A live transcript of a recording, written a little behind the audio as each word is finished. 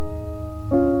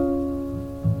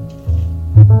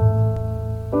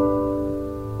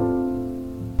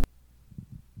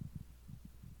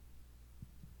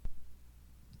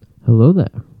Hello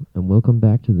there, and welcome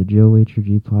back to the Joe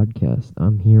HRG podcast.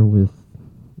 I'm here with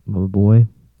my boy,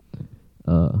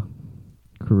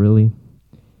 Carilli.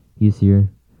 He's here.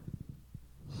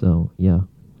 So, yeah.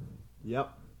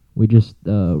 Yep. We just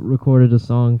recorded a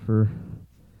song for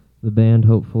the band.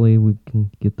 Hopefully we can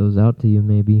get those out to you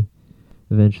maybe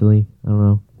eventually. I don't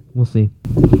know. We'll see.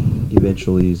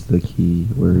 Eventually is the key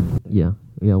word. Yeah,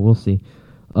 we'll see.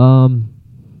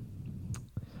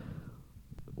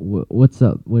 What's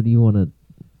up? What do you want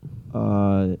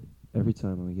to... Every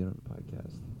time we get on a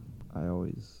podcast, I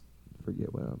always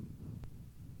forget what I'm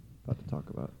about to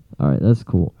talk about. All right, that's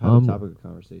cool. I had a topic of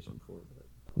conversation before.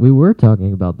 We were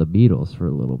talking about the Beatles for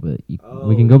a little bit.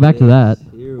 We can go back to that.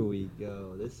 Here we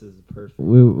go. This is perfect.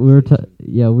 We were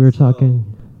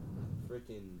talking.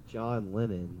 Freaking John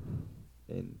Lennon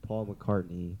and Paul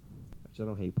McCartney. Actually, I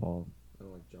don't hate Paul. I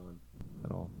don't like John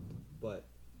at all. But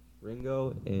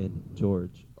Ringo and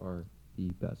George are the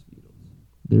best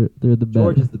Beatles. They're the best.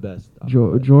 George is the best.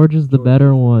 George is the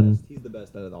better one. He's the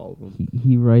best out of all of them.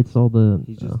 He writes all the.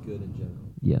 He's just good in general.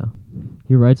 Yeah,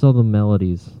 he writes all the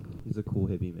melodies. He's a cool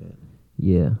hippie man.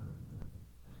 Yeah.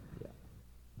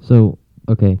 So,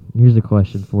 okay, here's a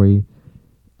question for you.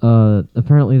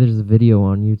 Apparently there's a video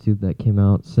on YouTube that came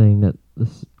out saying that the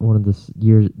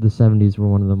 70s were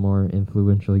one of the more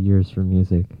influential years for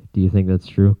music. Do you think that's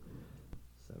true?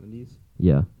 70s?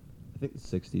 Yeah. I think the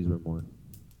 60s were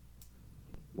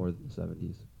more than the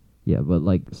 70s. Yeah, but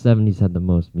like 70s had the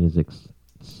most music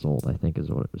sold, I think is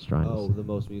what it was trying to say. Oh, the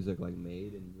most music like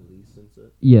made and released since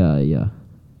it? Yeah.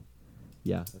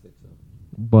 Yeah, I think so.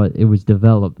 But it was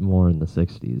developed more in the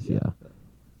 60s, yeah. Yeah.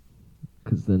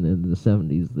 Because then in the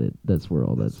 70s, that's where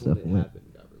all that stuff when went.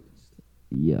 got released.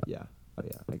 Yeah. Yeah. Oh,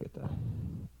 yeah, I get that.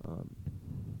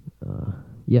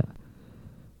 Yeah.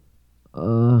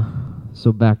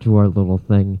 So back to our little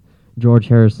thing. George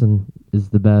Harrison is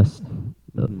the best.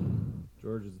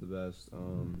 George is the best.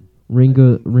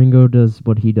 Ringo does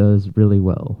what he does really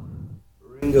well.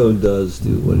 Ringo does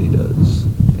do what he does,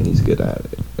 and he's good at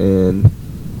it. And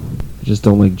I just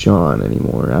don't like John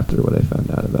anymore after what I found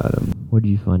out about him. What did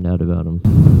you find out about him?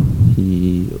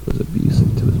 He was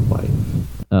abusive to his wife.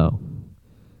 Oh.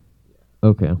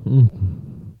 Okay.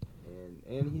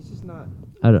 And he's just not.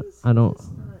 I don't. He's not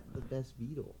the best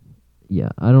Beatle. Yeah,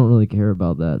 I don't really care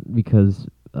about that because,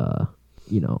 I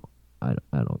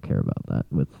don't care about that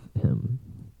with him.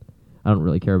 I don't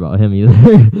really care about him either.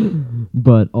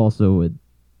 But also, it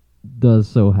does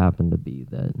so happen to be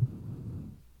that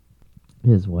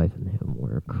his wife and him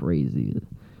were crazy.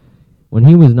 When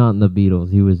he was not in the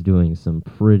Beatles, he was doing some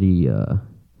pretty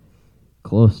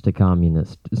close to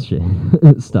communist shit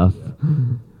stuff.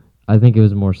 I think it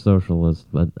was more socialist,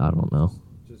 but I don't know.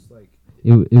 Just like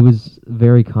it was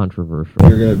very controversial. If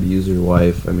you're gonna abuse your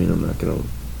wife, I mean, I'm not gonna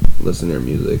listen to her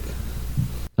music.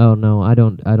 Oh no, I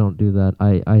don't do that.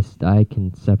 I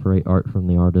can separate art from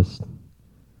the artist.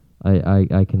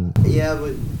 I can. Yeah,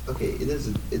 but okay,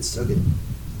 it's okay.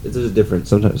 There's a difference.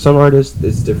 Sometimes some artists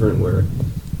it's different where,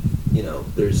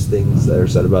 there's things that are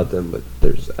said about them, but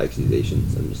there's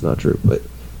accusations and it's not true. But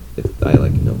if I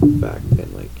know for a fact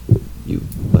and you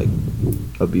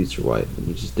abused your wife and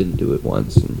you just didn't do it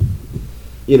once, and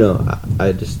I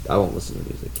won't listen to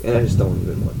music and I just don't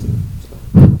even want to.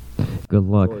 So. Good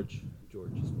luck. George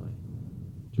is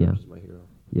my hero.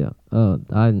 Yeah.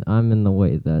 I'm in the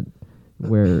way that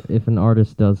where if an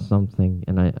artist does something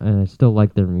and I still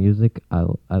like their music, I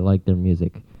like their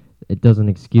music. It doesn't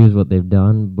excuse what they've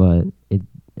done, but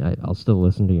I'll still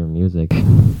listen to your music.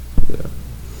 Yeah.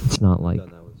 It's not like I've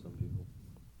done that with some people.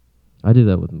 I do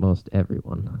that with most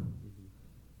everyone. Mm-hmm.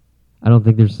 I don't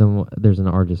think there's an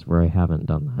artist where I haven't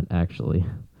done that actually.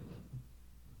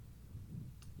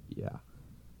 Yeah.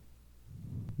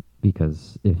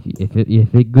 Because if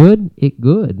it good, it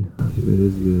good. If it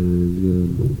is good,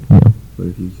 it's good. But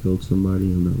if you killed somebody,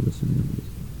 I'm not listening to music.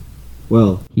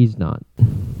 Well, he's not.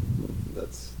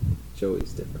 That's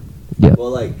Joey's different. Yeah.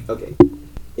 Well, okay,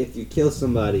 if you kill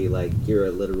somebody, you're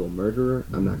a literal murderer,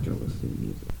 I'm not gonna listen to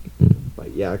music.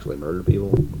 You actually murder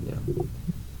people. Yeah.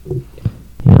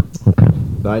 Yeah. Okay.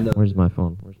 But I know. Where's my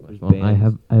phone?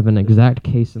 Bands. I have an exact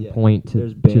case in point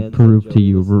to prove to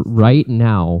you right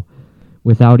now.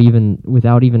 Without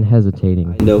even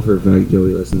hesitating. I know for a fact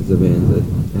Joey listens to bands that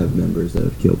have members that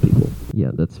have killed people.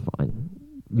 Yeah, that's fine.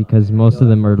 Because most of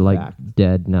them are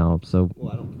dead now. So.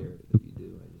 Well, I don't care if you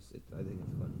do. I think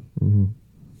it's funny. Mm-hmm.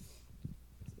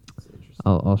 It's interesting.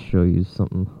 I'll show you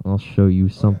something. I'll show you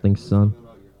something, son.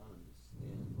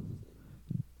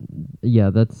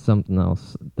 Yeah, that's something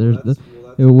else.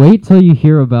 Wait till you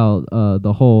hear about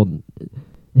the whole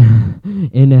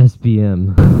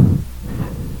NSBM.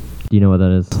 Do you know what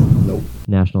that is? Nope.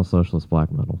 National Socialist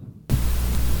Black Metal.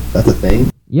 That's a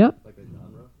thing? Yep. Like a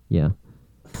genre? Yeah.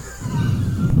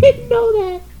 Didn't know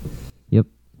that. Yep.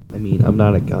 I mean, I'm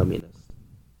not a communist.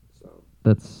 So.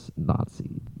 That's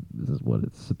Nazi. This is what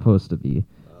it's supposed to be.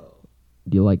 Oh.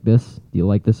 Do you like this? Do you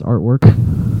like this artwork?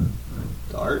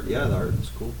 The art? Yeah, the art is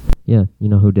cool. Yeah. You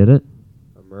know who did it?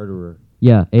 A murderer.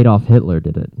 Yeah, Adolf Hitler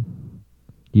did it.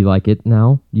 Do you like it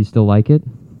now? Do you still like it?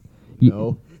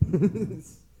 No.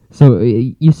 So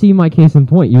you see my case in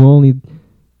point. You only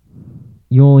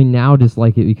now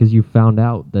dislike it because you found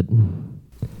out that.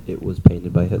 It was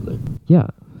painted by Hitler. Yeah.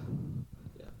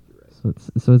 Yeah, you're right.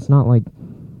 So it's not like.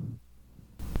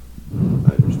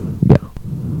 I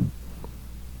understand.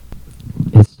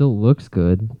 Yeah. It still looks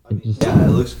good. I mean, yeah,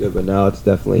 it looks good, but now it's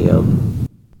definitely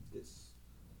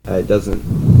it doesn't.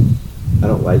 I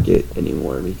don't like it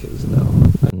anymore because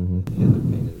Mhm. Hitler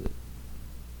painted it.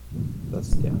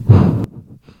 That's now I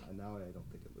don't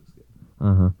think it looks good.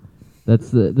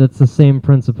 That's the same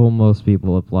principle most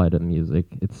people apply to music.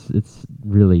 It's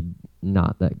really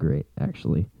not that great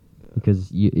actually,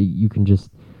 because you can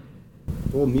just.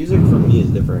 Well, music for me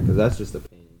is different because that's just a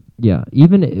painting. Yeah,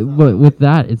 even but with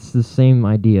that, it's the same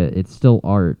idea. It's still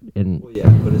art, and Well, yeah,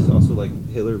 but it's also like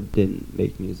Hitler didn't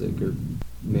make music or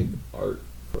make art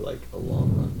for like a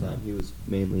long time. He was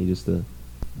mainly just a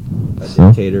So?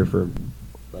 dictator for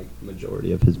like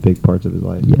majority of his big parts of his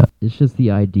life. yeah, it's just the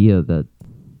idea that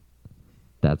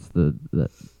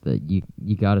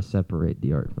you got to separate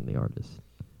the art from the artist,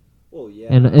 Well, yeah,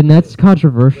 and that's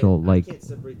controversial. but Like, I can't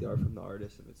separate the art from the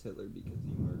artist if it's Hitler because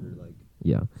he murdered like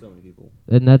yeah, so many people.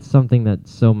 and that's something that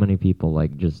so many people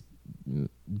like just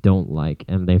don't like,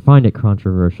 and they find it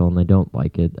controversial, and they don't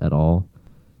like it at all.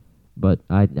 But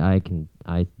I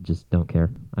just don't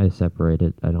care. I separate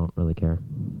it. I don't really care.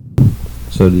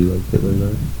 So do you like Hitler's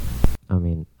art? I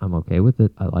mean, I'm okay with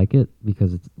it. I like it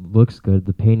because it looks good.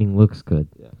 The painting looks good.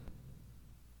 Yeah.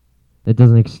 It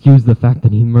doesn't excuse the fact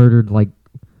that he murdered, like,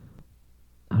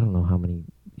 I don't know how many.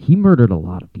 He murdered a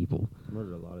lot of people.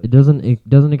 Murdered a lot of It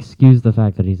doesn't excuse the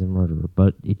fact that he's a murderer,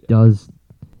 but it does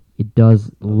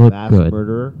look mass good.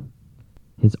 murderer.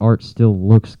 His art still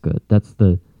looks good. That's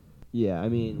Yeah, I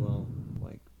mean, well,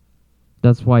 like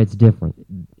why it's different.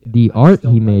 yeah, The I art just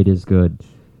don't he like made it is so good. much.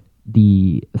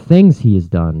 The things he has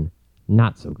done,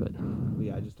 not so good. Well,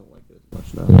 yeah, I just don't like it as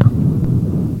much now. Yeah.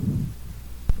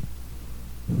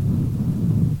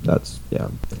 That's Yeah.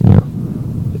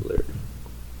 Hitler.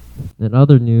 In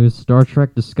other news, Star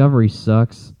Trek Discovery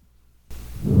sucks.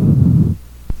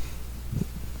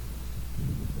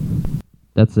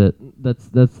 That's it.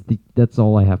 That's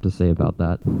all I have to say about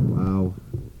that. Wow,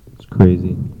 it's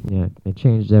crazy. Yeah, they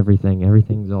changed everything.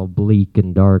 Everything's all bleak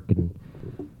and dark, and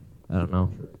I don't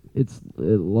know. It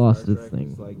lost Star its Trek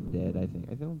thing. is like dead.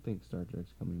 I don't think Star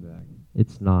Trek's coming back.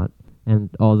 It's not. And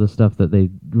all the stuff that they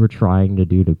were trying to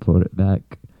do to put it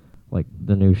back, like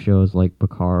the new shows like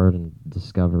Picard and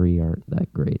Discovery, aren't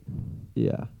that great.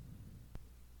 Yeah.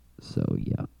 So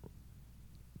yeah,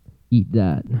 eat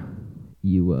that.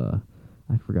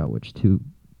 I forgot which two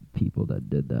people that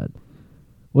did that.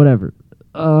 Whatever.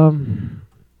 But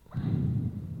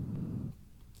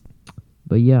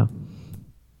yeah.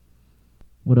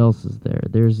 What else is there?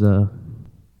 There's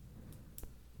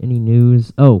any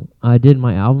news? Oh, I did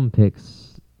my album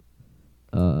picks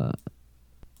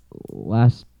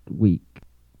last week.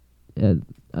 Then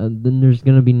there's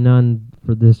gonna be none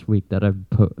for this week that I've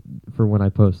put for when I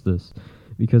post this,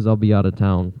 because I'll be out of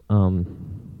town.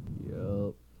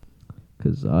 Yup.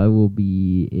 Because I will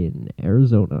be in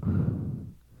Arizona.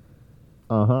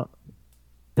 Uh-huh.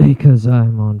 Because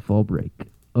I'm on fall break.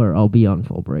 Or I'll be on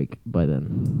fall break by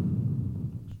then.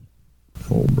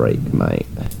 Full break, mate.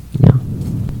 Yeah.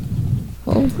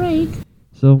 Full break.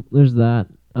 So there's that.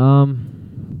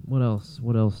 What else?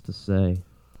 What else to say?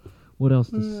 What else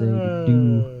to say to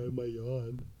do? My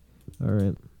God.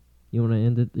 Alright. You want to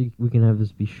end it? We can have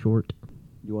this be short.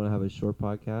 You want to have a short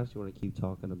podcast? You want to keep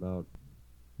talking about...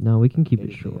 No, we can keep it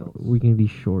Anything short. else? We can be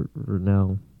short for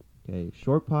now. Okay,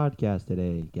 short podcast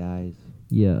today, guys.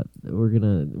 Yeah, we're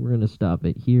gonna stop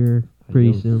it here pretty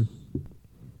Adios. soon.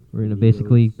 We're gonna Adios.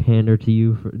 basically pander to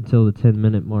you until the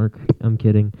 10-minute mark. I'm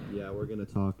kidding. Yeah, we're going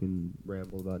to talk and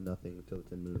ramble about nothing until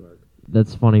the 10-minute mark.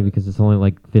 That's funny because it's only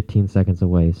like 15 seconds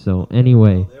away. So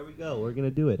anyway, Oh, there we go. We're going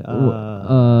to do it.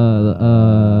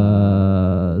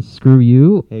 screw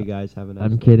you. Hey, guys, have a nice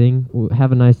I'm day. kidding.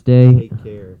 Have a nice day. Take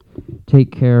care.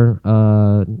 Take care.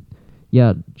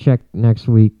 Yeah, check next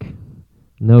week.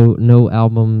 No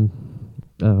album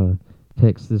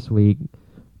picks this week.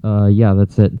 Yeah,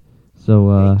 that's it.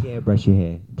 So Take care. Brush your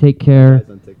hair. take care. Guys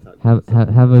on TikTok.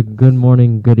 Have a good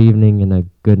morning, good evening, and a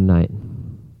good night.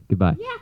 Goodbye. Yeah.